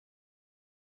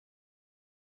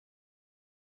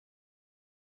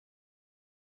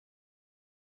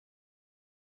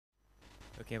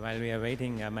Okay, while we are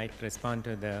waiting, I might respond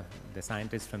to the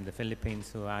scientist from the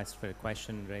Philippines who asked for a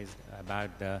question raised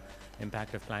about the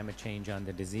impact of climate change on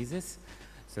the diseases.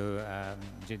 So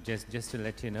just to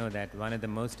let you know that one of the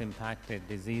most impacted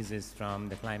diseases from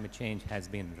the climate change has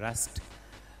been rust.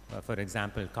 For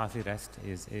example, coffee rust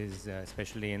is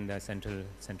especially in the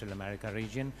Central America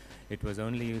region. It was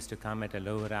only used to come at a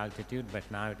lower altitude, but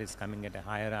now it is coming at a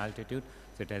higher altitude.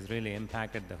 So it has really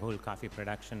impacted the whole coffee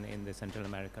production in the Central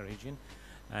America region.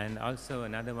 And also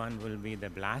another one will be the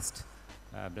blast.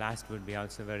 Blast would be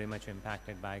also very much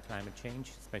impacted by climate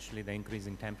change, especially the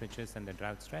increasing temperatures and the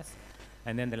drought stress.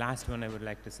 And then the last one I would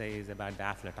like to say is about the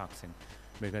aflatoxin,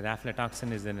 because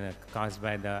aflatoxin is caused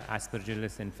by the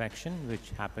aspergillus infection,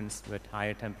 which happens with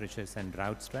higher temperatures and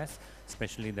drought stress,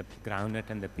 especially the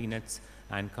groundnut and the peanuts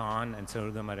and corn and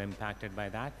sorghum are impacted by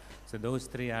that. So those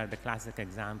three are the classic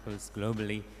examples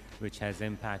globally which has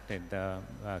impacted the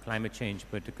climate change,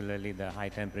 particularly the high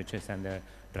temperatures and the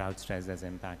drought stress has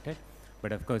impacted.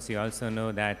 But of course, you also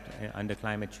know that under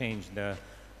climate change, the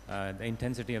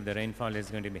intensity of the rainfall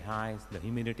is going to be high, the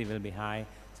humidity will be high,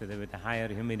 so that with the higher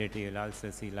humidity, you'll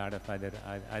also see a lot of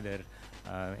other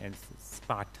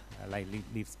like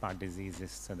leaf spot diseases,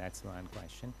 so that's one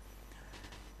question.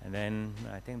 And then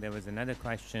I think there was another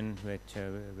question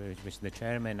which the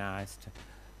chairman asked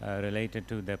related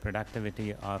to the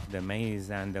productivity of the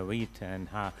maize and the wheat, and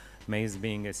how maize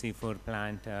being a C4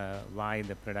 plant, why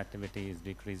the productivity is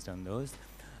decreased on those.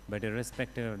 But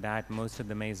irrespective of that, most of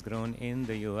the maize grown in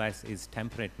the US is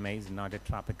temperate maize, not a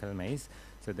tropical maize.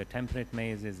 So the temperate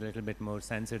maize is a little bit more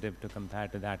sensitive to compare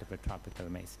to that of a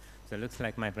tropical maize. So it looks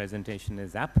like my presentation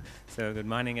is up. So good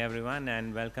morning, everyone,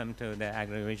 and welcome to the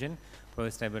AgriVision.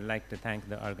 First, I would like to thank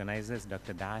the organizers,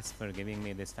 Dr. Das, for giving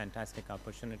me this fantastic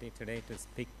opportunity today to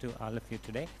speak to all of you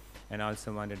today. And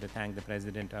also wanted to thank the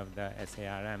president of the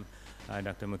SARM,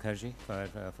 Dr. Mukherjee,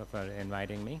 for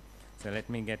inviting me. So let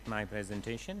me get my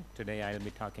presentation. Today I'll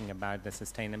be talking about the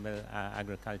sustainable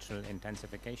agricultural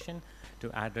intensification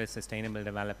to address sustainable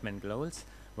development goals.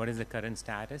 What is the current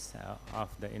status of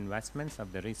the investments,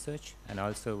 of the research, and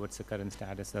also what's the current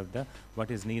status of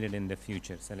what is needed in the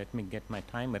future. So let me get my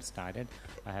timer started.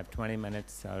 I have 20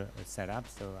 minutes set up,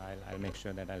 so I'll make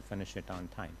sure that I'll finish it on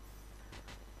time.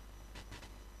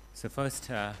 So first,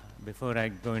 before I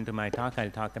go into my talk, I'll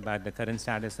talk about the current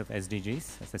status of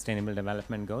SDGs, Sustainable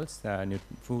Development Goals,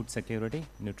 food security,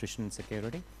 nutrition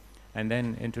security, and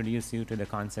then introduce you to the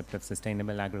concept of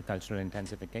sustainable agricultural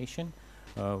intensification.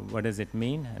 What does it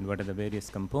mean, and what are the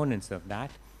various components of that?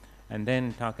 And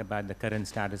then talk about the current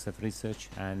status of research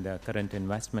and current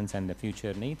investments and the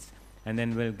future needs. And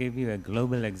then we'll give you a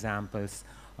global examples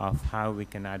of how we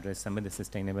can address some of the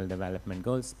sustainable development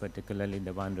goals, particularly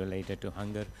the one related to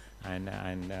hunger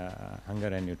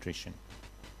and nutrition.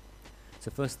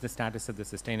 So first, the status of the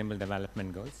sustainable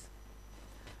development goals.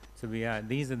 So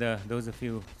these are those of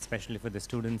you, especially for the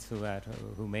students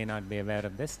who may not be aware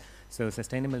of this. So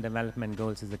sustainable development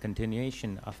goals is the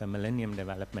continuation of a Millennium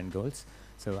Development Goals.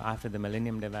 So after the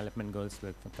Millennium Development Goals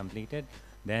were completed,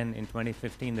 then in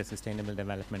 2015 the Sustainable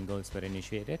Development Goals were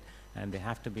initiated, and they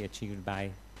have to be achieved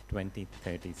by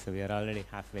 2030. So we are already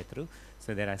halfway through.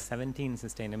 So there are 17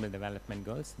 Sustainable Development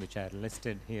Goals which are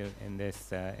listed here in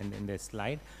this in this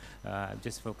slide.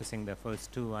 Just focusing the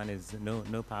first two. One is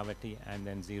no poverty, and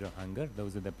then zero hunger.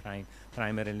 Those are the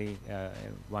primarily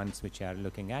ones which you are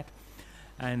looking at.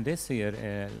 And this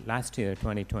year, last year,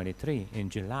 2023, in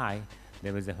July,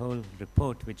 there was a whole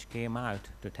report which came out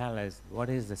to tell us what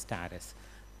is the status.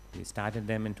 We started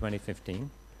them in 2015,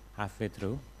 halfway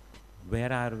through.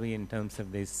 Where are we in terms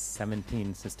of these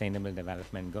 17 Sustainable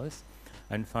Development Goals?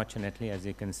 Unfortunately, as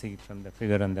you can see from the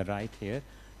figure on the right here,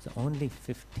 so only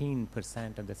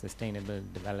 15% of the Sustainable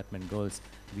Development Goals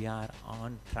we are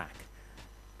on track.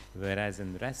 Whereas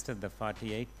in the rest of the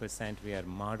 48%, we are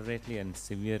moderately and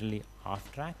severely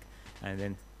off track, and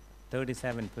then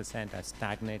 37% are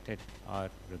stagnated or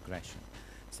regression.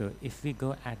 So if we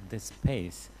go at this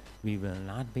pace, we will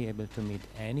not be able to meet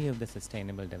any of the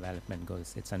Sustainable Development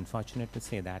Goals. It's unfortunate to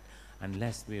say that,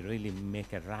 unless we really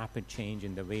make a rapid change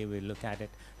in the way we look at it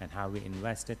and how we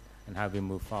invest it and how we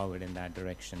move forward in that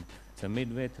direction. So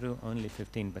midway through, only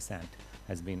 15%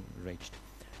 has been reached.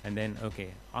 And then, okay,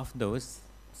 of those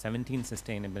 17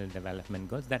 Sustainable Development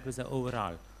Goals, that was the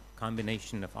overall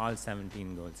combination of all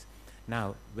 17 goals.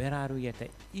 Now, where are we at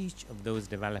each of those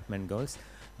development goals?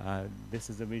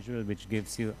 This is a visual which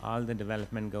gives you all the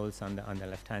development goals on the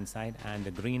left-hand side, and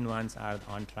the green ones are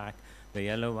on track, the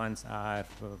yellow ones are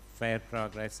fair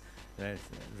progress, the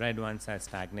red ones are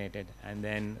stagnated, and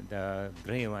then the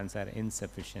gray ones are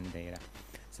insufficient data.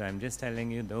 So I'm just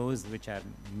telling you those which are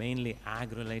mainly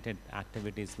ag-related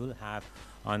activities will have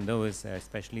on those,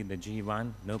 especially the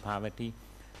G1, no poverty,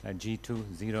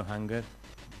 G2, zero hunger,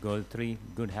 Goal 3,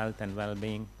 good health and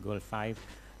well-being, Goal 5,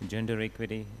 gender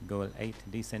equity, Goal 8,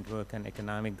 decent work and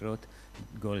economic growth,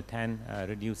 Goal 10,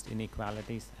 reduced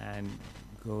inequalities, and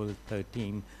Goal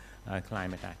 13,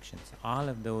 climate actions. All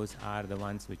of those are the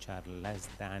ones which are less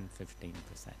than 15%,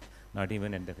 not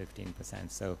even at the 15%.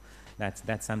 So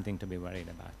that's something to be worried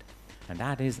about. And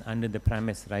that is under the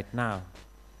premise right now,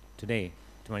 today,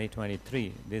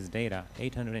 2023, this data,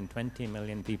 820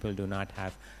 million people do not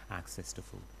have access to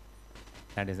food.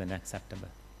 That is unacceptable.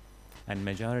 And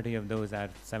majority of those are,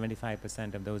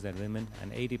 75% of those are women,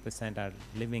 and 80% are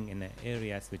living in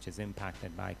areas which is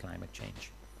impacted by climate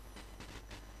change.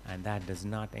 And that does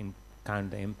not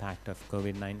count the impact of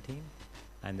COVID-19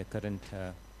 and the current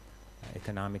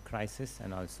economic crisis,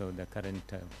 and also the current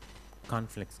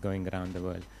conflicts going around the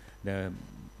world. The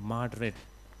moderate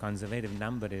conservative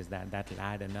number is that will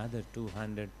add another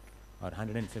 200 or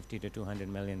 150 to 200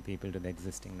 million people to the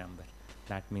existing number.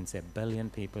 That means 1 billion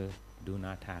people do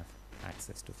not have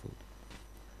access to food.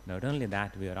 Not only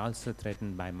that, we are also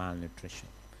threatened by malnutrition.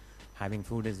 Having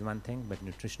food is one thing, but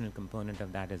nutritional component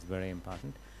of that is very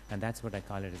important, and that's what I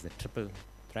call it as a triple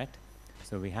threat.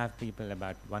 So we have people,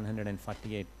 about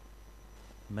 148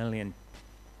 million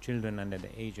children under the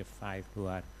age of 5 who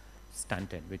are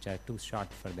stunted, which are too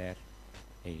short for their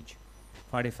age.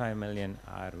 45 million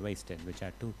are wasted, which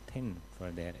are too thin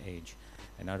for their age.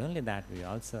 And not only that, we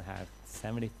also have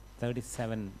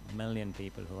 37 million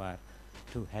people who are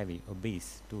too heavy,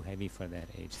 obese, too heavy for their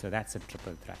age. So that's a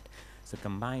triple threat. So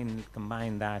combine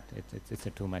that, it's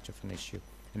too much of an issue.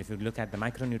 And if you look at the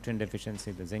micronutrient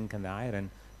deficiency, the zinc and the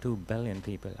iron, 2 billion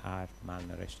people are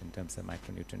malnourished in terms of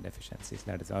micronutrient deficiencies.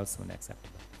 That is also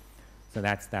unacceptable. So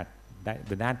that's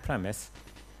with that premise.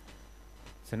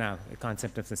 So now, the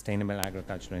concept of sustainable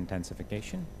agricultural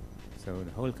intensification. So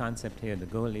the whole concept here, the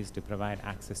goal is to provide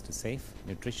access to safe,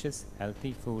 nutritious,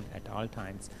 healthy food at all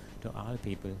times to all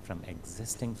people from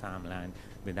existing farmland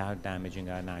without damaging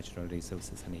our natural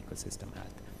resources and ecosystem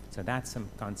health. So that's some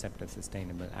concept of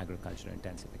sustainable agricultural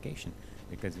intensification,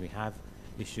 because we have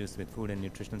issues with food and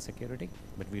nutritional security,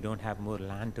 but we don't have more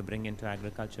land to bring into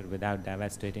agriculture without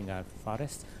devastating our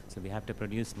forests. So we have to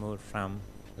produce more from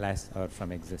less or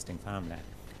from existing farmland.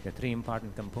 There are 3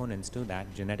 important components to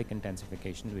that: genetic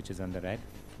intensification, which is on the red,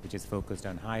 which is focused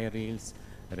on higher yields,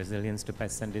 resilience to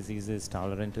pests and diseases,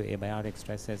 tolerant to abiotic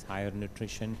stresses, higher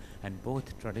nutrition, and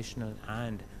both traditional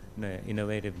and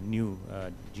innovative new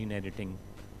gene editing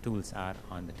tools are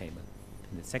on the table.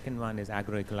 And the second one is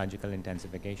agroecological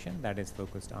intensification, that is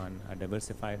focused on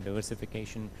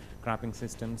diversification, cropping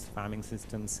systems, farming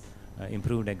systems,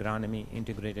 improved agronomy,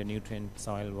 integrated nutrient,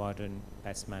 soil, water, and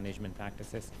pest management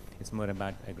practices. It's more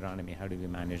about agronomy. How do we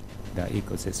manage the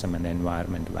ecosystem and the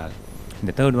environment well? And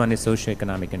the third one is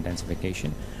socioeconomic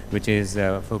intensification, which is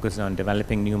focused on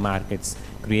developing new markets,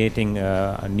 creating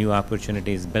new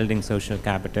opportunities, building social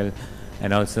capital,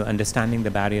 and also understanding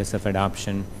the barriers of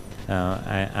adoption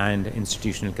and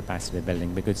institutional capacity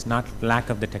building, because it's not lack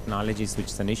of the technologies which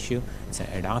is an issue, it's an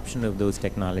adoption of those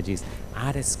technologies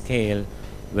at a scale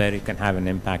where it can have an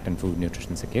impact on food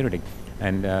nutrition security.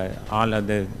 And all of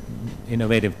the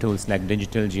innovative tools like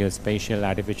digital, geospatial,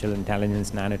 artificial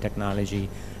intelligence, nanotechnology,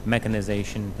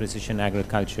 mechanization, precision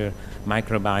agriculture,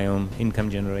 microbiome, income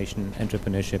generation,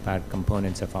 entrepreneurship are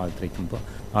components of all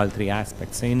three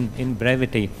aspects. So in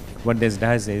brevity, what this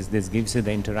does is this gives you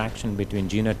the interaction between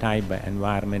genotype by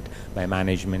environment, by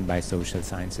management, by social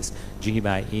sciences, G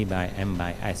by E by M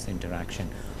by S interaction.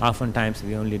 Oftentimes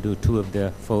we only do 2 of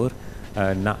the 4.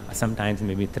 Sometimes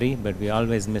maybe 3, but we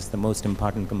always miss the most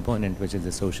important component, which is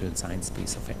the social science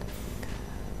piece of it.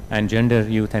 And gender,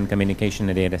 youth, and communication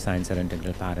and data science are an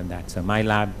integral part of that. So my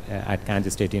lab at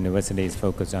Kansas State University is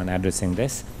focused on addressing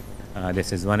this.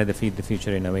 This is one of the Feed the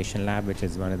Future Innovation Lab, which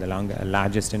is one of the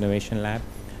largest innovation lab.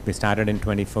 We started in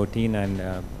 2014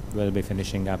 and we'll be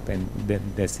finishing up in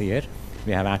this year.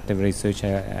 We have active research,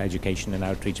 education, and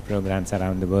outreach programs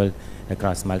around the world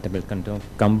across multiple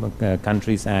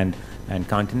countries and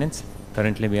continents.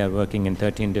 Currently, we are working in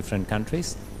 13 different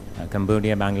countries: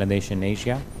 Cambodia, Bangladesh in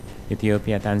Asia,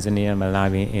 Ethiopia, Tanzania,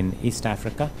 Malawi in East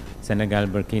Africa, Senegal,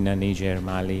 Burkina, Niger,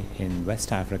 Mali in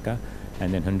West Africa,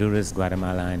 and then Honduras,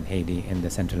 Guatemala, and Haiti in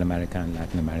the Central America and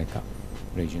Latin America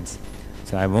regions.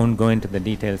 So I won't go into the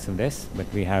details of this, but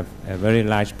we have a very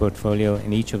large portfolio.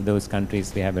 In each of those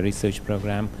countries, we have a research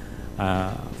program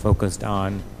focused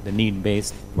on the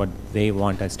need-based, what they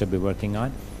want us to be working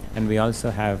on. And we also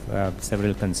have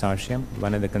several consortium.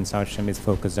 One of the consortium is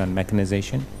focused on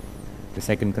mechanization, The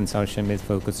second consortium is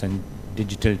focused on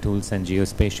digital tools and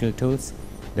geospatial tools.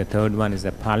 The third one is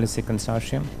a policy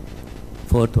consortium.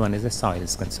 Fourth one is a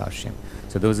soils consortium.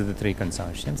 So those are the three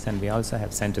consortiums. And we also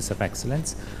have centers of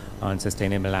excellence on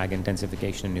sustainable ag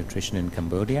intensification and nutrition in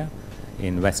Cambodia,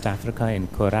 in West Africa, in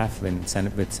Coraf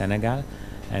with Senegal.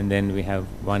 And then we have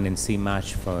one in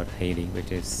CMARCH for Haiti,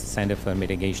 which is Center for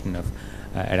Mitigation of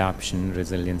Adaptation,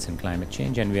 Resilience, and Climate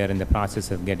Change. And we are in the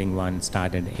process of getting one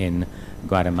started in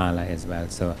Guatemala as well.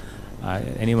 So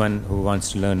anyone who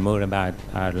wants to learn more about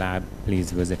our lab,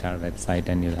 please visit our website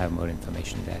and you'll have more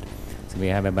information there. So we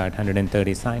have about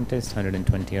 130 scientists,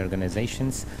 120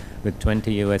 organizations with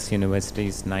 20 US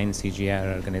universities, 9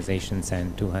 CGI organizations,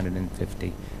 and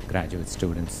 250 graduate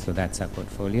students. So that's our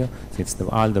portfolio. So it's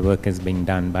all the work is being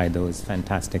done by those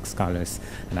fantastic scholars,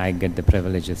 and I get the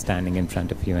privilege of standing in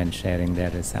front of you and sharing their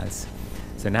results.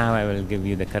 So now I will give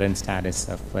you the current status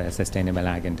of sustainable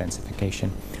ag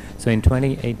intensification. So in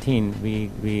 2018,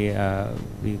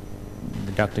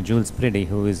 Dr. Jules Priddy,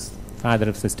 who is father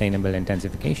of sustainable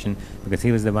intensification, because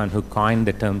he was the one who coined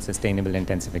the term sustainable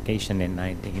intensification in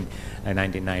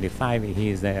 1995. He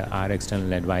is our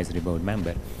external advisory board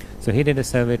member. So he did a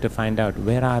survey to find out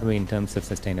where are we in terms of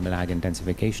sustainable ag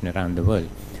intensification around the world.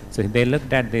 So they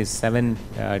looked at these 7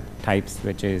 types,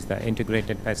 which is the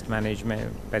integrated pest management,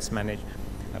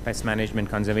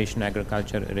 conservation,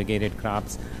 agriculture, irrigated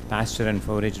crops, pasture and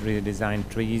forage redesign,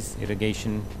 trees,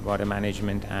 irrigation, water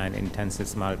management, and intensive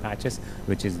small patches,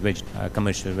 which is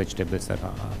commercial vegetables or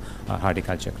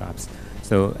horticulture crops.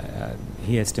 So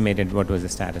he estimated what was the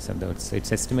status of those. So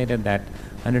it's estimated that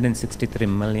 163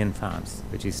 million farms,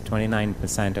 which is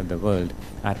 29% of the world,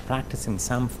 are practicing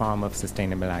some form of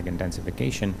sustainable ag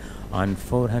intensification on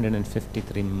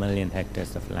 453 million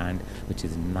hectares of land, which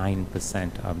is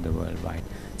 9% of the worldwide.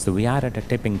 So we are at a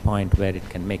tipping point where it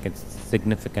can make a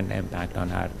significant impact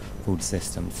on our food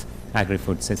systems,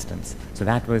 agri-food systems. So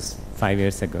that was 5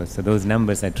 years ago. So those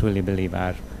numbers, I truly believe,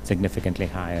 are significantly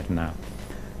higher now.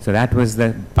 So that was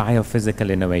the biophysical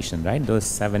innovation, right? Those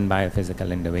 7 biophysical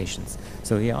innovations.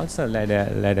 So he also led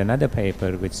another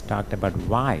paper which talked about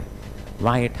why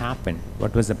it happened.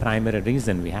 What was the primary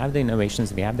reason? We have the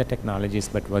innovations, we have the technologies,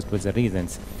 but what was the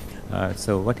reasons?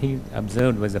 So what he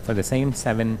observed was that for the same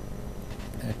 7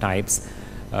 types,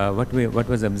 what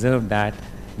was observed that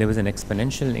there was an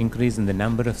exponential increase in the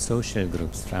number of social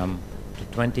groups from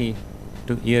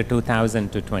year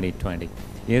 2000 to 2020.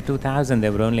 Year 2000,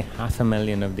 there were only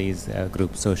 500,000 of these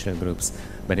social groups,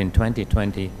 but in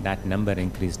 2020, that number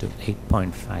increased to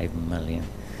 8.5 million.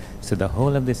 So the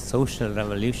whole of this social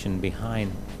revolution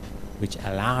behind, which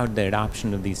allowed the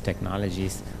adoption of these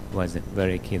technologies, was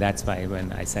very key. That's why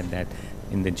when I said that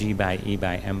in the G by E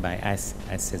by M by S,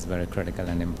 S is very critical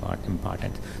and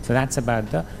important. So that's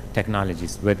about the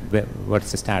technologies.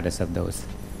 What's the status of those?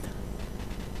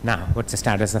 Now, what's the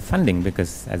status of funding?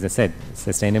 Because, as I said,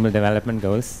 Sustainable Development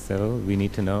Goals, so we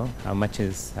need to know how much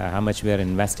we are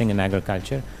investing in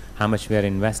agriculture, how much we are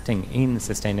investing in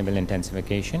sustainable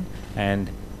intensification, and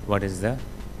what is the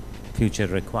future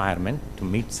requirement to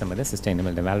meet some of the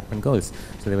Sustainable Development Goals.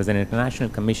 So there was an International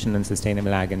Commission on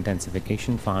Sustainable Ag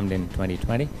Intensification formed in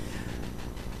 2020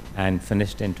 and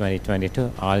finished in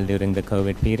 2022, all during the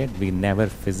COVID period. We never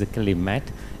physically met.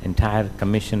 Entire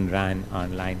commission ran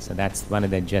online. So that's one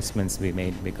of the adjustments we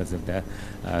made because of the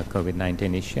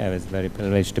COVID-19 issue. I was very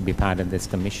privileged to be part of this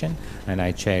commission, and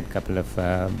I chaired a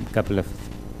couple of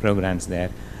programs there.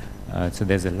 So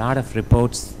there's a lot of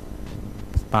reports,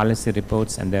 policy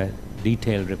reports, and the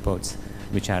detailed reports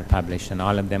which are published, and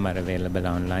all of them are available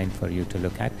online for you to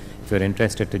look at. If you're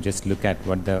interested to just look at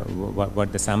what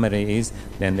the summary is,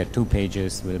 then the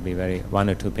 1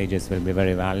 or 2 pages will be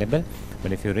very valuable.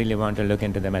 But if you really want to look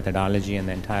into the methodology and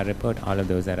the entire report, all of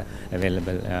those are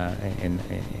available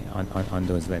on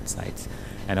those websites.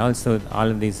 And also, all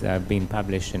of these have been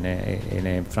published in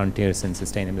a Frontiers in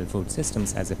Sustainable Food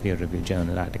Systems as a peer-reviewed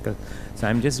journal article. So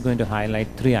I'm just going to highlight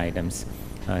 3 items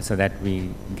so that we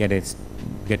get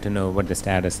to know what the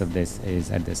status of this is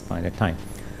at this point in time.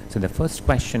 So the first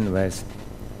question was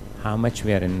how much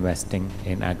we are investing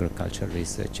in agricultural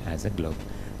research as a globe.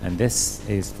 And this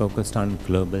is focused on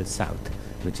Global South,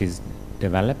 which is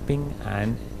developing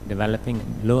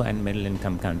low and middle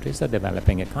income countries or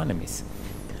developing economies.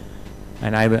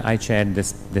 And I chaired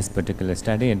this particular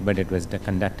study, but it was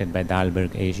conducted by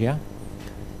Dahlberg Asia.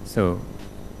 So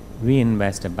we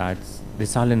invest about,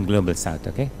 this all in Global South,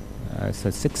 okay? So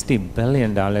 $60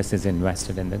 billion is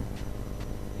invested in the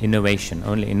innovation,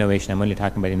 only innovation. I'm only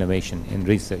talking about innovation in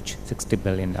research, $60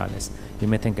 billion. You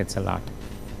may think it's a lot,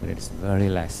 but it's very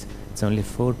less. It's only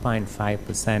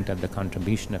 4.5% of the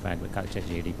contribution of agriculture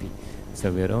GDP.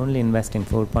 So we're only investing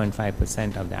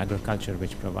 4.5% of the agriculture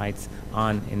which provides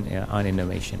on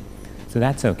innovation. So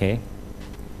that's okay.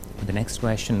 The next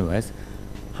question was,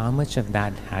 how much of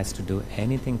that has to do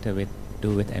anything to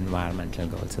do with environmental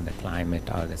goals, so the climate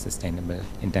or the sustainable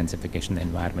intensification, the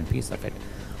environment piece of it?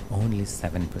 Only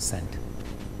 7%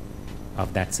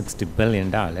 of that $60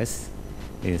 billion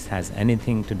has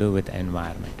anything to do with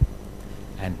environment.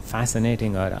 And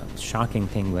fascinating or shocking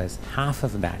thing was, half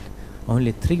of that,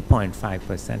 only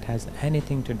 3.5%, has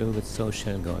anything to do with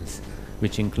social goals,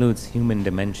 which includes human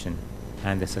dimension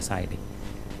and the society.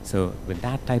 So with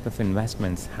that type of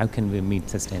investments, how can we meet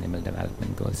sustainable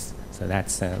development goals? So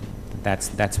that's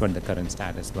what the current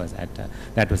status was at.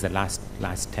 That was the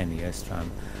last 10 years from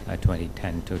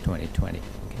 2010 to 2020. Okay.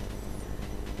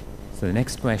 So the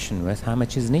next question was, how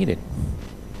much is needed,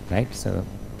 right? So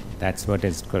that's what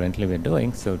is currently we're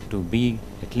doing. So to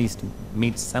at least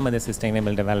meet some of the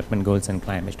sustainable development goals and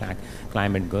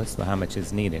climate goals, so how much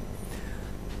is needed?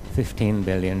 $15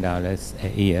 billion a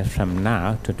year from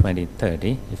now to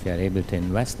 2030. If we are able to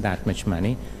invest that much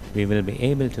money, we will be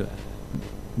able to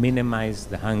minimize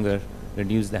the hunger,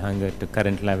 reduce the hunger to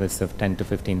current levels of 10 to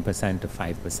 15% to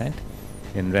 5%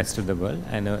 in the rest of the world.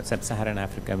 And sub-Saharan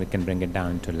Africa, we can bring it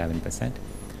down to 11%.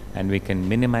 And we can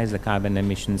minimize the carbon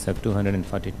emissions of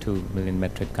 242 million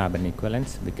metric carbon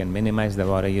equivalents. We can minimize the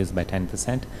water use by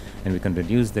 10%, and we can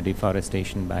reduce the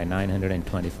deforestation by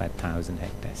 925,000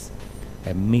 hectares.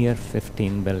 A mere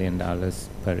 $15 billion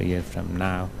per year from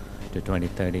now to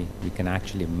 2030, we can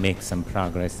actually make some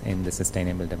progress in the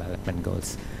Sustainable Development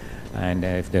Goals. And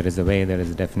if there is a way, there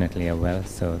is definitely a will.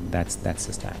 So that's the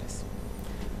status.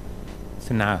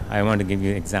 So now I want to give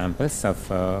you examples of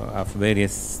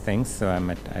various things. So I'm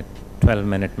at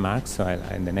 12-minute mark. So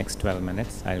in the next 12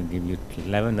 minutes, I'll give you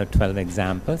 11 or 12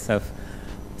 examples of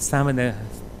some of the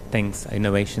things,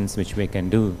 innovations which we can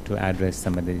do to address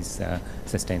some of these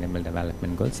sustainable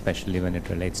development goals, especially when it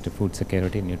relates to food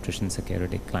security, nutrition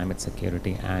security, climate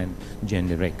security, and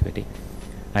gender equity.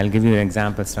 I'll give you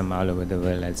examples from all over the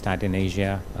world. I'll start in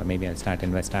Asia, or maybe I'll start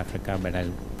in West Africa, but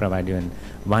I'll provide you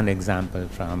one example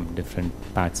from different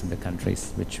parts of the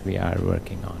countries which we are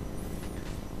working on.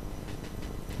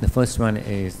 The first one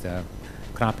is the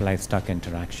crop-livestock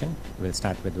interaction. We'll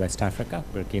start with West Africa,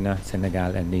 Burkina,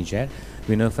 Senegal, and Niger.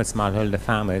 We know for smallholder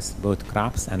farmers, both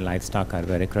crops and livestock are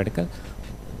very critical.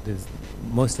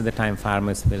 Most of the time,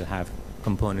 farmers will have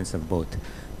components of both.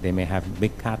 They may have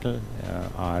big cattle,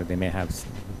 or they may have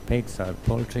pigs or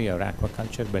poultry or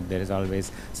aquaculture, but there is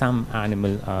always some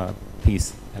animal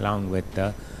piece along with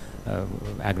the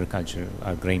agriculture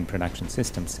or grain production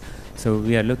systems. So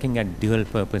we are looking at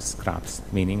dual-purpose crops,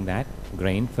 meaning that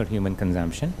grain for human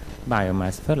consumption,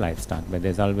 biomass for livestock, but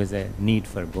there's always a need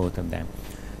for both of them.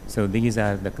 So these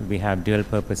are we have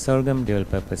dual-purpose sorghum,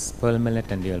 dual-purpose pearl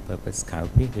millet, and dual-purpose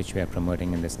cowpea, which we are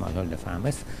promoting in the smallholder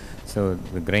farmers. So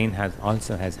the grain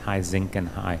also has high zinc and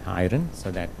high iron, so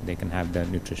that they can have the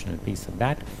nutritional piece of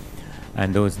that,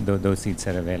 and those seeds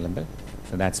are available.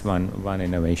 So that's one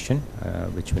innovation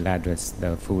which will address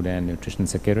the food and nutrition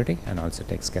security and also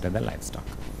takes care of the livestock.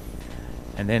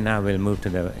 And then now we'll move to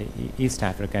the East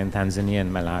Africa and Tanzania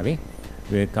and Malawi.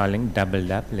 We're calling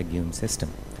doubled up legume system.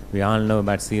 We all know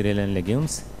about cereal and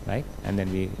legumes, right? And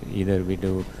then we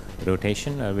do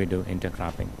rotation or we do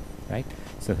intercropping, right?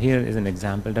 So here is an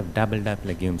example of doubled up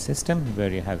legume system where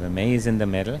you have a maize in the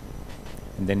middle,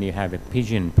 and then you have a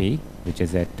pigeon pea, which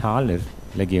is a taller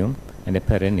legume, and a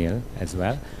perennial as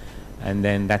well. And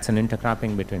then that's an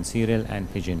intercropping between cereal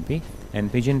and pigeon pea.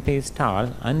 And pigeon pea is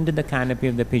tall. Under the canopy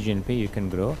of the pigeon pea, you can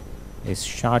grow a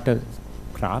shorter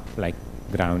crop like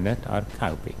groundnut or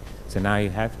cowpea. So now you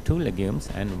have two legumes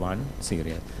and one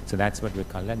cereal. So that's what we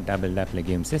call a doubled up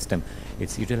legume system.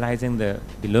 It's utilizing the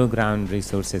below ground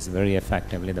resources very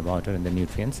effectively, the water and the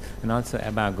nutrients, and also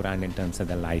above ground in terms of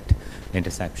the light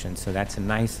interception. So that's a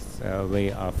nice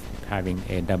way of having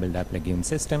a doubled up legume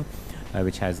system,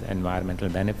 which has environmental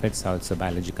benefits, also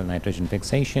biological nitrogen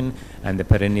fixation, and the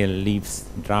perennial leaves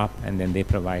drop, and then they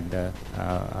provide the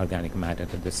organic matter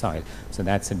to the soil. So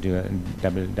that's a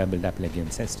doubled up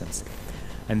legume systems.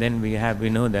 And then we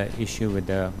know the issue with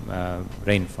the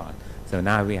rainfall. So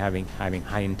now we're having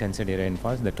high intensity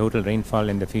rainfalls. The total rainfall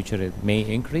in the future may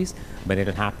increase, but it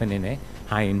will happen in a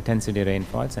high intensity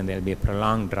rainfalls, and there will be a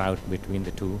prolonged drought between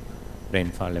the two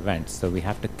rainfall events. So we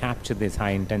have to capture this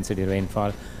high intensity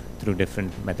rainfall through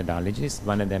different methodologies.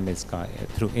 One of them is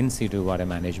through in situ water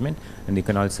management, and you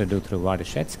can also do through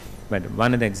watersheds. But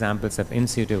one of the examples of in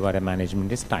situ water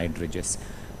management is tide ridges,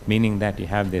 meaning that you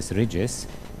have these ridges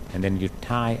and then you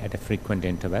tie at a frequent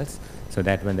intervals, so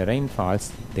that when the rain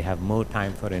falls, they have more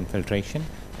time for infiltration,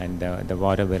 and the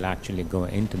water will actually go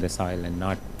into the soil and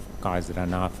not cause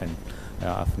runoff and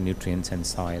of nutrients and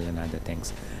soil and other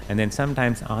things. And then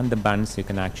sometimes on the bunds you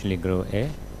can actually grow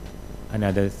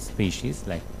another species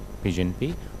like pigeon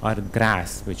pea or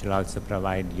grass, which will also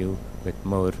provide you with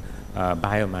more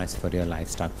biomass for your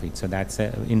livestock feed. So that's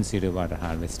in situ water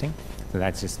harvesting. So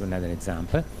that's just another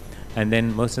example. And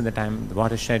then most of the time, the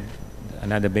watershed,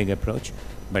 another big approach,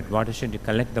 but watershed, you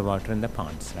collect the water in the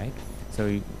ponds, right?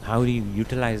 So how do you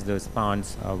utilize those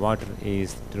ponds? Water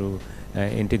is through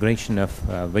integration of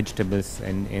vegetables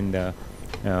in the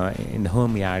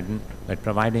home garden, but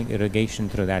providing irrigation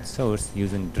through that source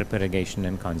using drip irrigation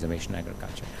and conservation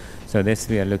agriculture. So this,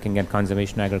 we are looking at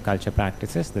conservation agriculture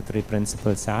practices. The three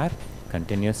principles are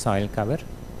continuous soil cover,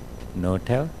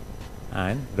 no-till,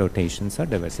 and rotations or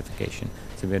diversification.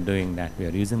 So we are doing that. We are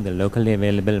using the locally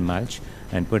available mulch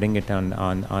and putting it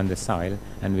on the soil,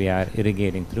 and we are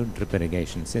irrigating through drip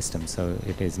irrigation system. So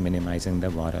it is minimizing the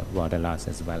water loss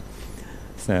as well.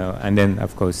 So, and then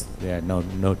of course there are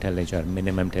no tillage or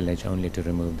minimum tillage only to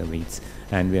remove the weeds,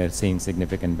 and we are seeing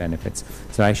significant benefits.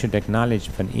 So I should acknowledge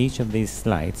from each of these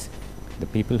slides, the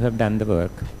people who have done the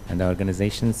work and the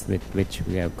organizations with which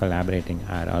we are collaborating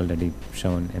are already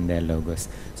shown in their logos.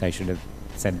 So I should have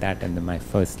said that in my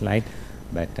first slide,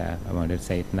 but I wanted to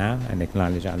say it now and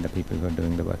acknowledge all the people who are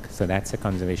doing the work. So that's a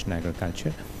conservation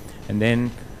agriculture. And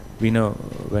then we know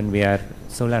when we are,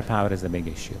 solar power is a big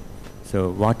issue. So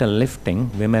water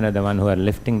lifting, women are the one who are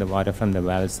lifting the water from the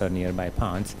wells or nearby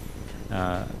ponds,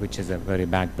 which is a very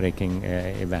back-breaking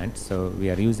event. So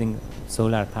we are using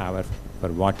solar power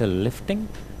for water lifting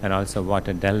and also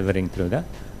water delivering through the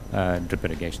drip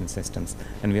irrigation systems.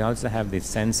 And we also have these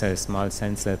sensors, small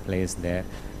sensor placed there,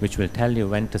 which will tell you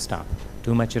when to stop.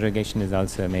 Too much irrigation is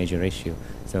also a major issue.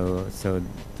 So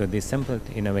these simple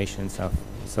innovations of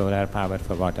solar power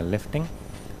for water lifting,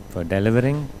 for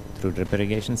delivering through drip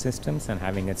irrigation systems, and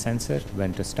having a sensor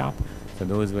when to stop. So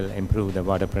those will improve the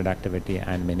water productivity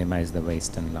and minimize the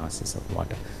waste and losses of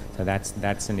water. So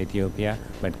that's in Ethiopia,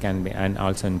 but can be, and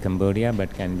also in Cambodia,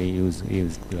 but can be used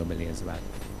globally as well.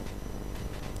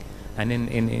 And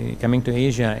in coming to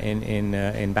Asia, in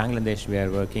Bangladesh, we are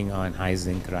working on high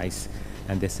zinc rice,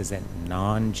 and this is a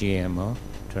non-GMO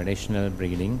traditional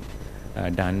breeding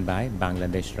done by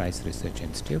Bangladesh Rice Research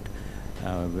Institute,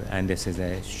 and this is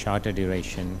a shorter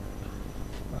duration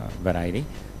variety.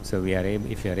 So we are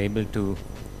if you are able to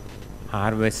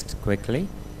harvest quickly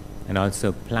and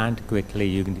also plant quickly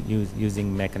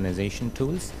using mechanization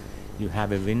tools, you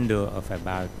have a window of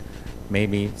about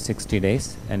maybe 60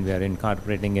 days, and we are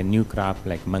incorporating a new crop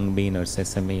like mung bean or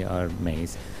sesame or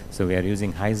maize. So we are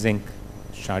using high zinc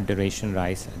short duration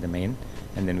rice at the main,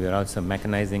 and then we are also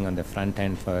mechanizing on the front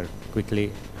end for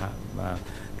quickly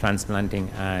transplanting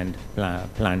and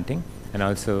planting, and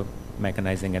also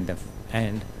mechanizing at the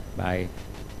end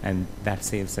and that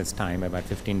saves us time, about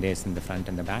 15 days in the front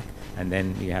and the back, and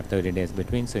then you have 30 days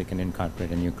between, so you can incorporate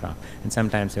a new crop. And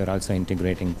sometimes you're also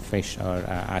integrating fish or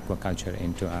aquaculture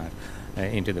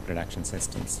into the production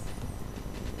systems.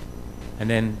 And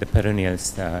then the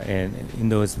perennials, in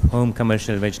those home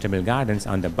commercial vegetable gardens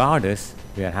on the borders,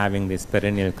 we are having these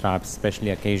perennial crops,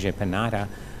 especially Acacia pinnata,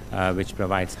 which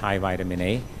provides high vitamin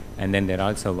A. And then there are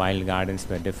also wild gardens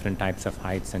where different types of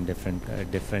heights and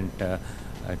different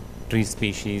tree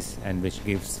species, and which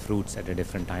gives fruits at a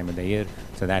different time of the year.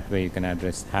 So that way you can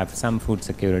have some food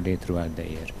security throughout the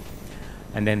year.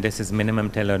 And then this is minimum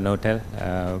till or no-till.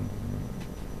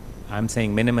 I'm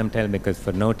saying minimum till because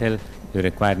for no-till you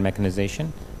require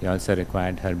mechanization. You also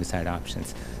required herbicide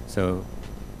options. So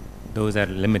those are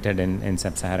limited in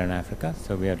sub-Saharan Africa.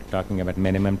 So we are talking about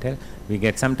minimum till.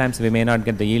 Sometimes we may not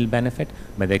get the yield benefit,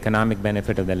 but the economic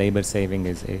benefit of the labor saving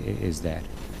is there.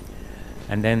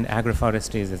 And then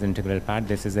agroforestry is an integral part.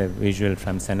 This is a visual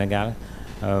from Senegal.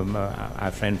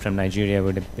 Our friend from Nigeria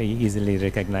would easily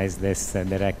recognize this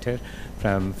director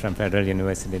from Federal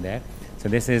University there. So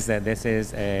this is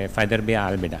Fiderbia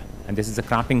albida, and this is a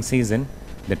cropping season.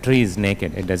 The tree is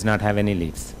naked; it does not have any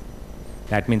leaves.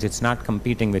 That means it's not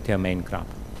competing with your main crop.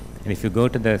 And if you go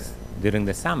to during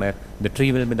the summer, the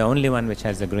tree will be the only one which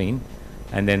has the green,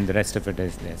 and then the rest of it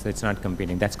is there. So it's not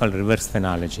competing. That's called reverse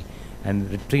phenology. And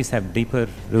the trees have deeper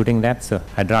rooting depth, so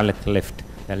hydraulic lift.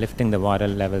 They're lifting the water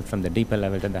level from the deeper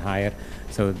level to the higher.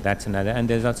 So that's another. And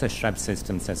there's also shrub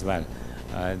systems as well.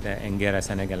 the Angera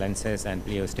senegalensis and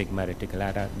Pleostigma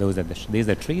reticulata. These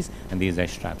are trees and these are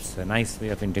shrubs. So nice way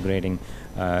of integrating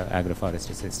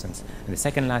agroforestry systems. And the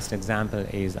second last example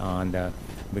is on the,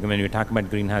 because when we talk about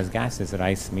greenhouse gases,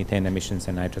 rice, methane emissions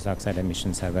and nitrous oxide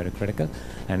emissions are very critical.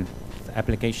 And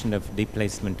application of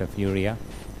displacement of urea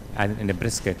and in the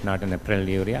brisket, not in the prill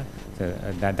urea. So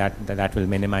that will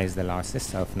minimize the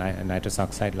losses of nitrous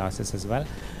oxide losses as well.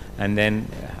 And then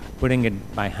putting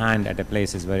it by hand at a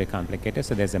place is very complicated.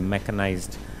 So there's a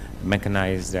mechanized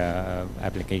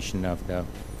application of the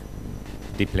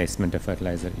displacement of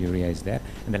fertilizer. Urea is there.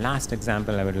 And the last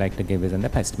example I would like to give is in the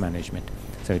pest management.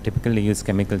 So we typically use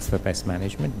chemicals for pest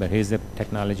management, but here's a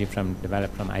technology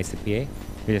developed from ICPA,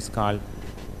 which is called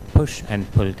push and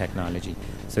pull technology.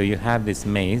 So you have this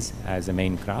maize as a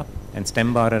main crop, and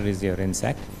stem borer is your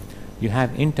insect. You have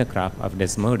intercrop of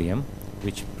desmodium,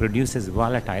 which produces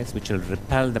volatiles which will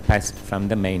repel the pest from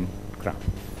the main crop.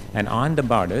 And on the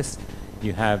borders,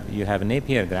 you have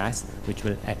Napier grass, which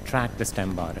will attract the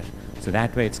stem borer. So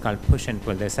that way it's called push and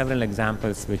pull. There are several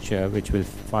examples which will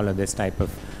follow this type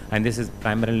of, and this is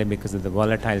primarily because of the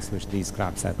volatiles which these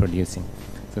crops are producing.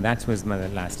 So that was my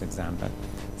last example.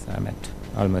 So I'm at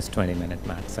almost 20-minute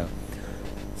mark. So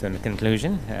in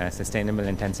conclusion, sustainable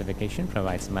intensification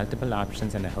provides multiple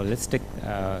options and a holistic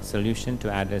solution to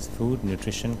address food,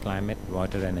 nutrition, climate,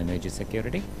 water, and energy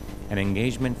security. And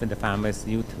engagement with the farmers,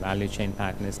 youth, value chain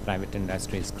partners, private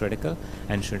industry is critical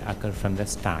and should occur from the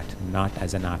start, not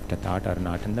as an afterthought or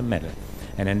not in the middle.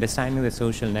 And understanding the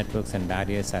social networks and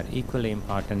barriers are equally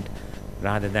important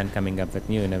rather than coming up with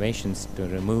new innovations to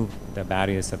remove the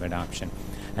barriers of adoption.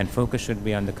 And focus should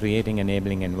be on the creating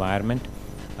enabling environment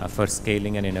for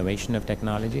scaling and innovation of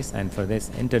technologies, and for this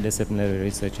interdisciplinary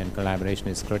research and collaboration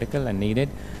is critical and needed.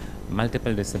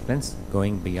 Multiple disciplines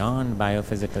going beyond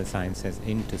biophysical sciences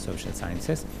into social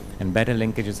sciences, and better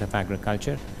linkages of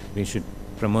agriculture. We should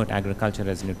promote agriculture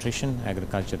as nutrition,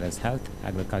 agriculture as health,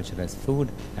 agriculture as food,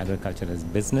 agriculture as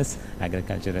business,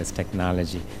 agriculture as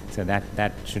technology. So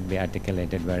that should be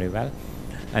articulated very well.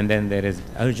 And then there is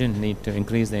urgent need to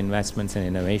increase the investments in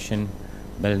innovation,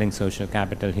 building social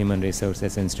capital, human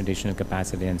resources, institutional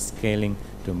capacity, and scaling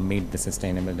to meet the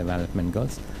sustainable development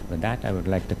goals. With that, I would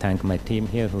like to thank my team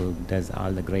here who does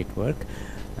all the great work,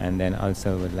 and then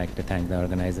also would like to thank the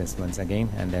organizers once again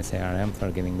and the SARM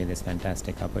for giving me this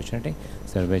fantastic opportunity.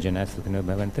 Sarve Jana Sukhino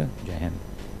Bhavantu. Jai Hind.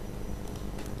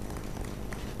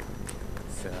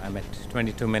 So I'm at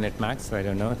 22-minute mark, so I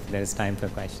don't know if there's time for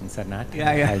questions or not.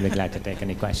 Yeah. I'll be glad to take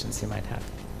any questions you might have.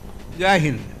 Jai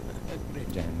Hind.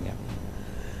 Jai Hind, yeah.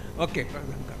 Okay.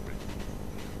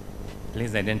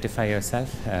 Please identify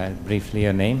yourself, briefly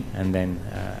your name, and then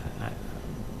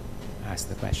ask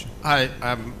the question. Hi,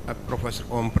 I'm Professor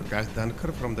Om Prakash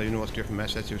Dhankar from the University of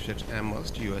Massachusetts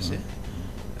Amherst, USA.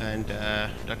 And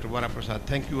Dr. Vara Prasad,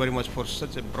 thank you very much for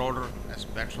such a broader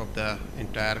aspects of the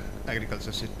entire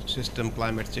agriculture system,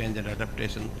 climate change and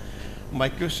adaptation. My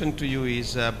question to you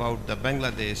is about the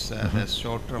Bangladesh, the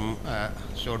short-term,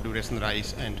 short duration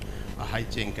rice and high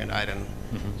zinc and iron.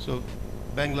 So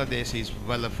Bangladesh is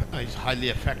is highly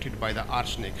affected by the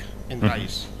arsenic in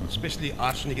rice, especially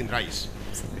arsenic in rice,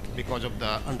 because of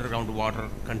the underground water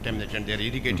contamination. They're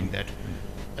irrigating that.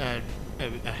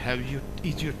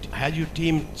 Has your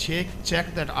team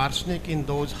checked that arsenic in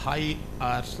those high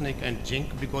arsenic and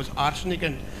zinc, because arsenic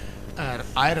and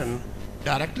iron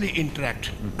directly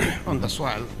interact on the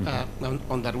soil,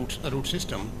 on the root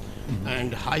system,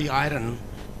 and high iron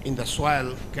in the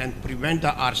soil can prevent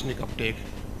the arsenic uptake,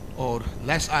 or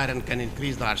less iron can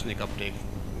increase the arsenic uptake.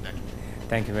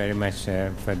 Thank you very much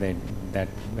for that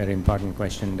very important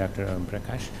question, Dr. Om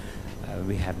Prakash.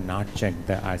 We have not checked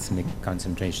the arsenic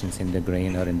concentrations in the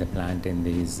grain or in the plant in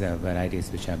these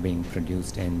varieties which are being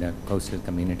produced in the coastal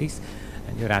communities.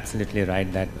 And you're absolutely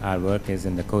right that our work is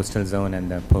in the coastal zone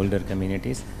and the polder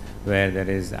communities where there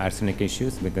is arsenic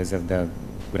issues because of the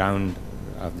ground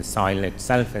of the soil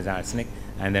itself is arsenic,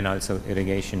 and then also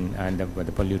irrigation and the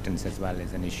pollutants as well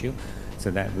is an issue.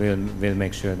 So that we'll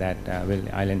make sure that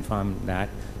I'll inform that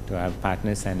to our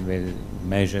partners, and we'll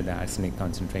measure the arsenic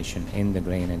concentration in the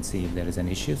grain and see if there is an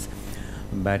issues.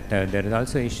 But there is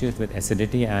also issues with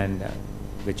acidity, and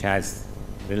which has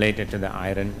related to the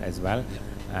iron as well,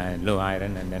 low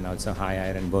iron and then also high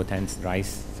iron, both ends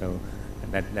rice. So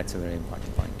that's a very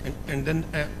important point. And then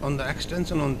on the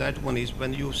extension on that one is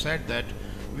when you said that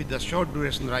with the short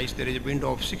duration rice there is a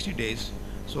window of 60 days.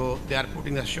 So they are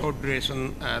putting a short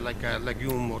duration like a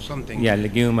legume or something. Yeah,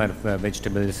 legume or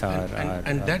vegetables or...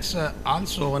 And that's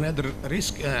also another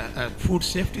risk, food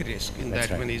safety risk in That's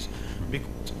that right. one is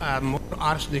because more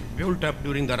arsenic built up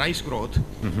during the rice growth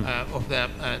of the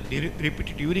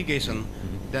repeated irrigation,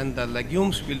 then the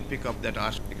legumes will pick up that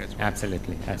arsenic as well.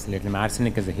 Absolutely, absolutely.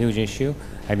 Arsenic is a huge issue,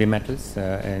 heavy metals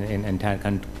in entire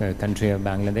country of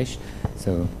Bangladesh.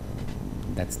 So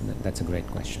that's a great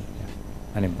question, yeah.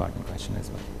 An important question as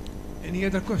well. Any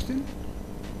other question?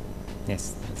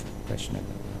 Yes, there's a question about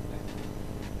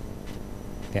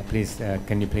that. Yeah, please,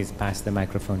 can you please pass the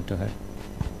microphone to her?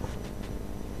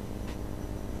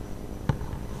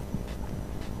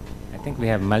 I think we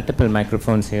have multiple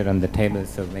microphones here on the table,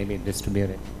 so maybe distribute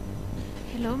it.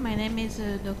 Hello, my name is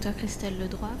Dr. Christelle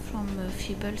Ledroit from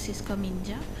FisheriesGoI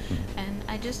India, and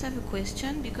I just have a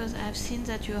question because I've seen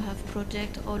that you have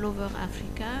projects all over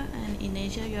Africa, and in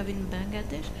Asia you have in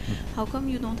Bangladesh. How come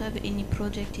you don't have any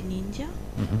project in India?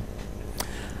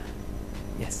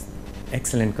 Yes,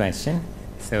 excellent question.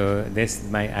 So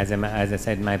this, as I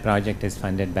said, my project is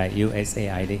funded by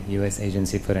USAID, U.S.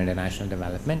 Agency for International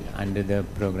Development, under the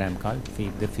program called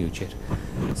Feed the Future.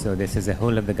 So this is a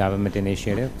whole of the government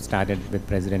initiative, started with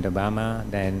President Obama,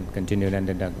 then continued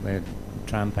under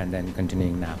Trump, and then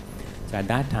continuing now. So at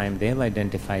that time, they've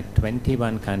identified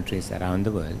 21 countries around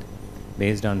the world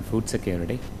based on food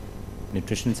security,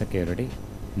 nutrition security,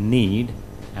 need,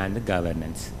 and the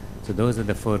governance. So those are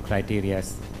the 4 criteria.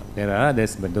 There are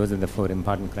others, but those are the 4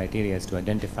 important criteria to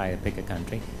identify or pick a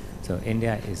country. So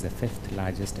India is the 5th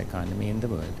largest economy in the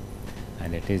world,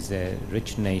 and it is a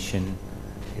rich nation.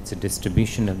 It's a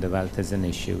distribution of the wealth is an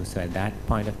issue. So at that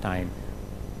point of time,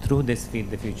 through this Feed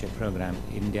the Future program,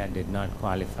 India did not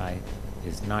qualify,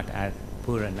 is not as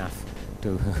poor enough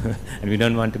to, and we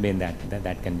don't want to be in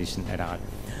that condition at all.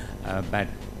 But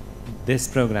this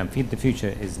program, Feed the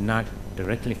Future, is not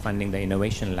directly funding the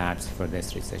innovation labs for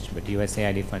this research, but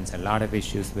USAID funds a lot of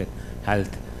issues with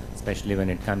health, especially when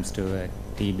it comes to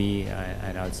TB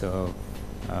and also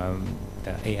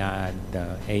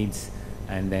the AIDS,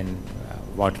 and then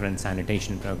water and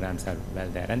sanitation programs are well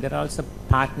there. And there are also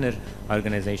partner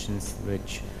organizations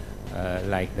which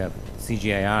like the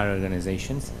CGIAR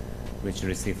organizations which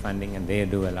receive funding, and they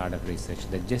do a lot of research.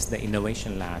 They're just the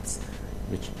innovation labs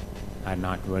which are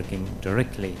not working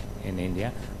directly in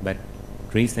India, but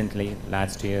recently,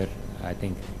 last year, I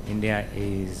think India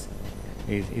is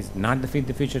not the Feed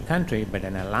the Future country, but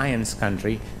an alliance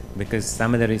country, because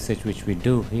some of the research which we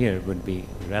do here would be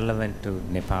relevant to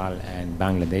Nepal and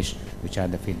Bangladesh, which are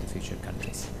the Feed the Future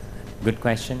countries. Good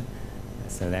question.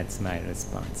 So that's my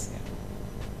response.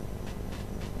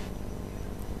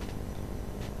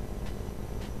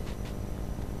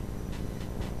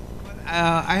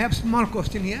 Yeah. I have small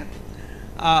question here.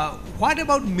 What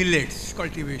about millets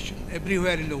cultivation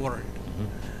everywhere in the world?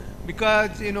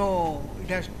 Because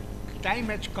time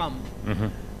has come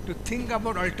to think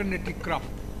about alternative crop,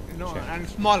 Sure. and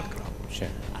small crop. Sure.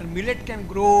 And millet can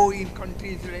grow in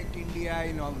countries like India,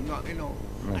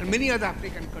 and many other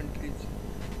African countries,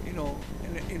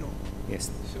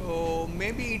 Yes. So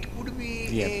maybe it could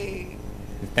be a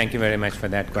Thank you very much for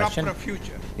that crop question. for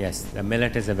future. Yes, the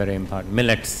millet is a very important,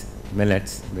 millets,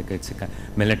 because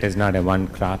millet is not a one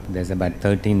crop. There's about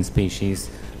 13 species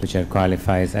which are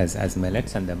qualified as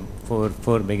millets, and the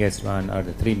four biggest one, or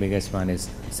the 3 biggest one, is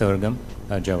sorghum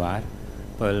or jawar,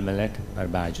 pearl millet or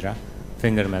bajra,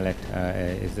 finger millet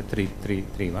is the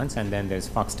three ones, and then there's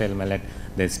foxtail millet,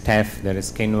 there's teff, there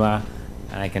is quinoa,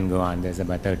 and I can go on. There's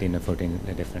about 13 or 14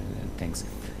 different things.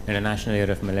 International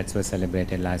Year of Millets was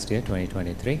celebrated last year,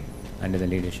 2023, under the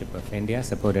leadership of India,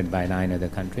 supported by 9 other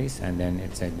countries, and then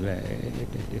it's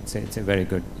a very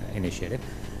good initiative.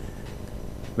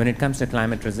 When it comes to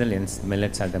climate resilience,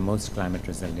 millets are the most climate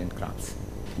resilient crops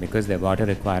because their water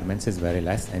requirements is very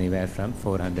less, anywhere from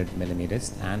 400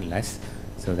 millimeters and less.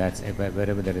 So that's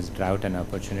wherever there is drought and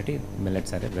opportunity,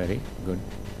 millets are a very good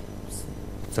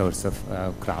source of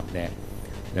crop there.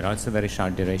 They're also very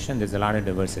short duration. There's a lot of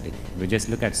diversity. We just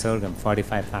look at sorghum,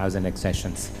 45,000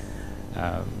 accessions,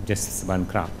 just one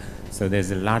crop. So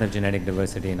there's a lot of genetic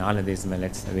diversity in all of these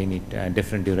millets. We need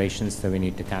different durations, so we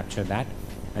need to capture that.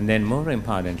 And then more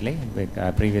importantly,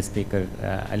 our previous speaker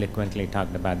eloquently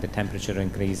talked about the temperature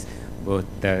increase, both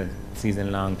the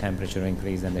season-long temperature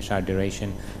increase and the short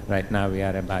duration. Right now we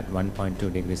are about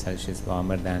 1.2 degrees Celsius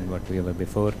warmer than what we were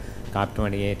before.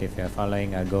 COP28, if you are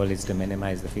following, our goal is to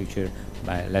minimize the future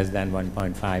by less than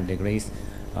 1.5 degrees,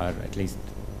 or at least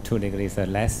 2 degrees or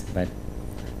less, but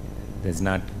there's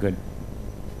not good,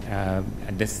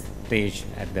 at this stage,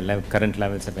 at the current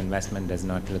levels of investment, does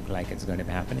not look like it's going to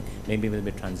be happening. Maybe we'll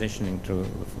be transitioning through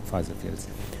fossil fuels.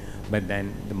 But then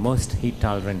the most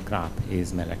heat-tolerant crop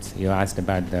is millets. You asked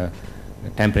about the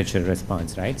temperature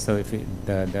response, right? So if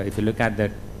you look at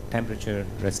the temperature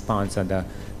response or the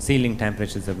ceiling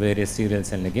temperatures of various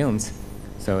cereals and legumes,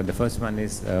 so the first one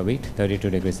is wheat, 32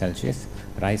 degrees Celsius,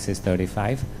 rice is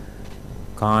 35,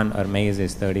 corn or maize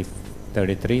is 30,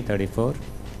 33, 34,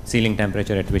 ceiling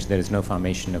temperature at which there is no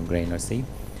formation of grain or seed.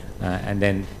 And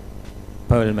then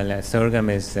pearl millet, sorghum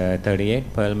is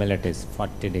 38, pearl millet is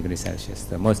 40 degrees Celsius.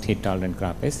 The most heat tolerant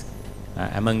crop is,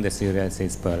 among the cereals,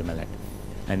 is pearl millet.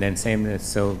 And then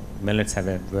so millets have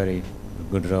a very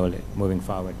good role moving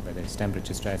forward, whether it's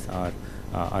temperature stress or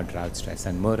drought stress.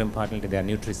 And more importantly, they are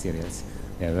nutri-cereals.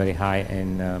 They are very high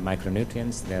in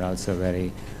micronutrients. They are also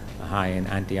very high in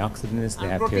antioxidants. They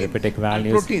have therapeutic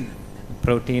values.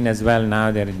 Protein as well.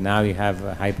 Now you have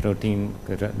high protein,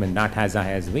 not as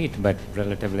high as wheat, but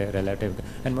relative,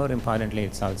 and more importantly,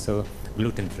 it's also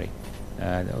gluten-free.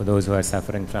 Those who are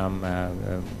suffering from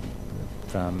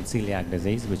celiac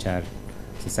disease, which are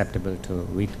susceptible to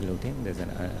wheat gluten, there's an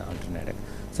alternative.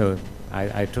 So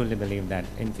I truly believe that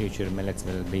in future millets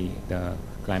will be the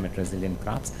climate resilient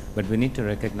crops, but we need to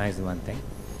recognize one thing,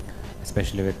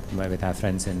 especially with our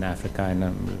friends in Africa and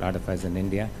a lot of us in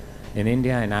India. In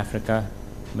India and Africa,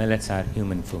 millets are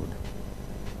human food.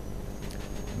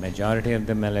 Majority of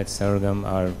the millets, sorghum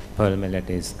or pearl millet,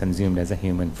 is consumed as a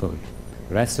human food.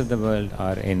 Rest of the world,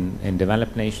 are in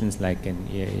developed nations like in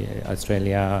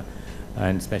Australia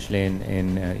and especially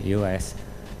in US,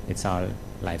 it's all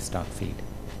livestock feed.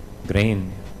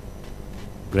 Grain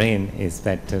is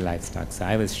fed to livestock. So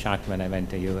I was shocked when I went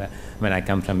to when I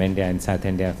come from India and South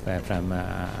India, from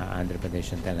Andhra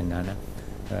Pradesh and Telangana.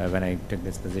 When I took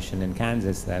this position in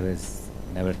Kansas, I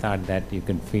never thought that you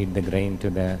could feed the grain to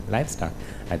the livestock.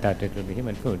 I thought it would be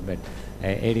human food, but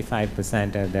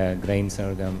 85% of the grain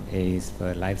sorghum is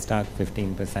for livestock,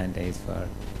 15% is for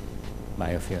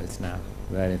biofuels now,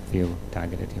 very few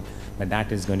targeted human. But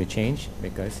that is going to change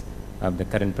because of the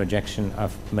current projection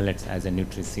of millets as a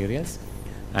nutri-cereals.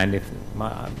 And if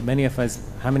many of us,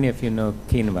 how many of you know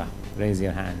quinoa? Raise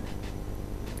your hand.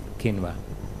 Quinoa.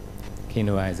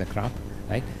 Quinoa is a crop,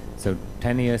 right? So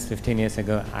 10 years, 15 years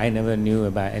ago, I never knew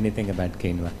about anything about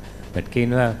quinoa. But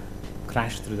quinoa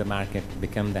crashed through the market,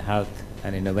 became the health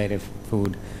and innovative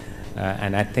food.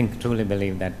 And I truly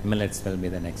believe that millets will be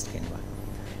the next quinoa.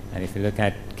 And if you look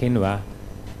at quinoa,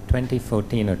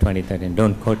 2014 or 2013,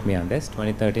 don't quote me on this,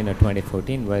 2013 or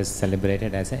 2014 was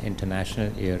celebrated as an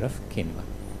International Year of Quinoa.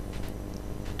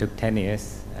 It took 10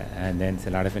 years, and then it's a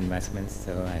lot of investments,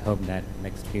 so I hope that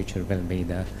next future will be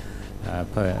the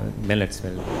millets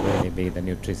will really be the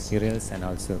nutri-cereals and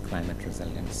also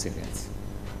climate-resilient cereals.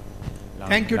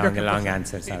 Thank you, Dr. Long Prasad.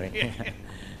 answer, sorry.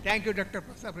 Thank you, Dr.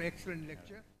 Prasad, for excellent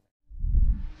lecture.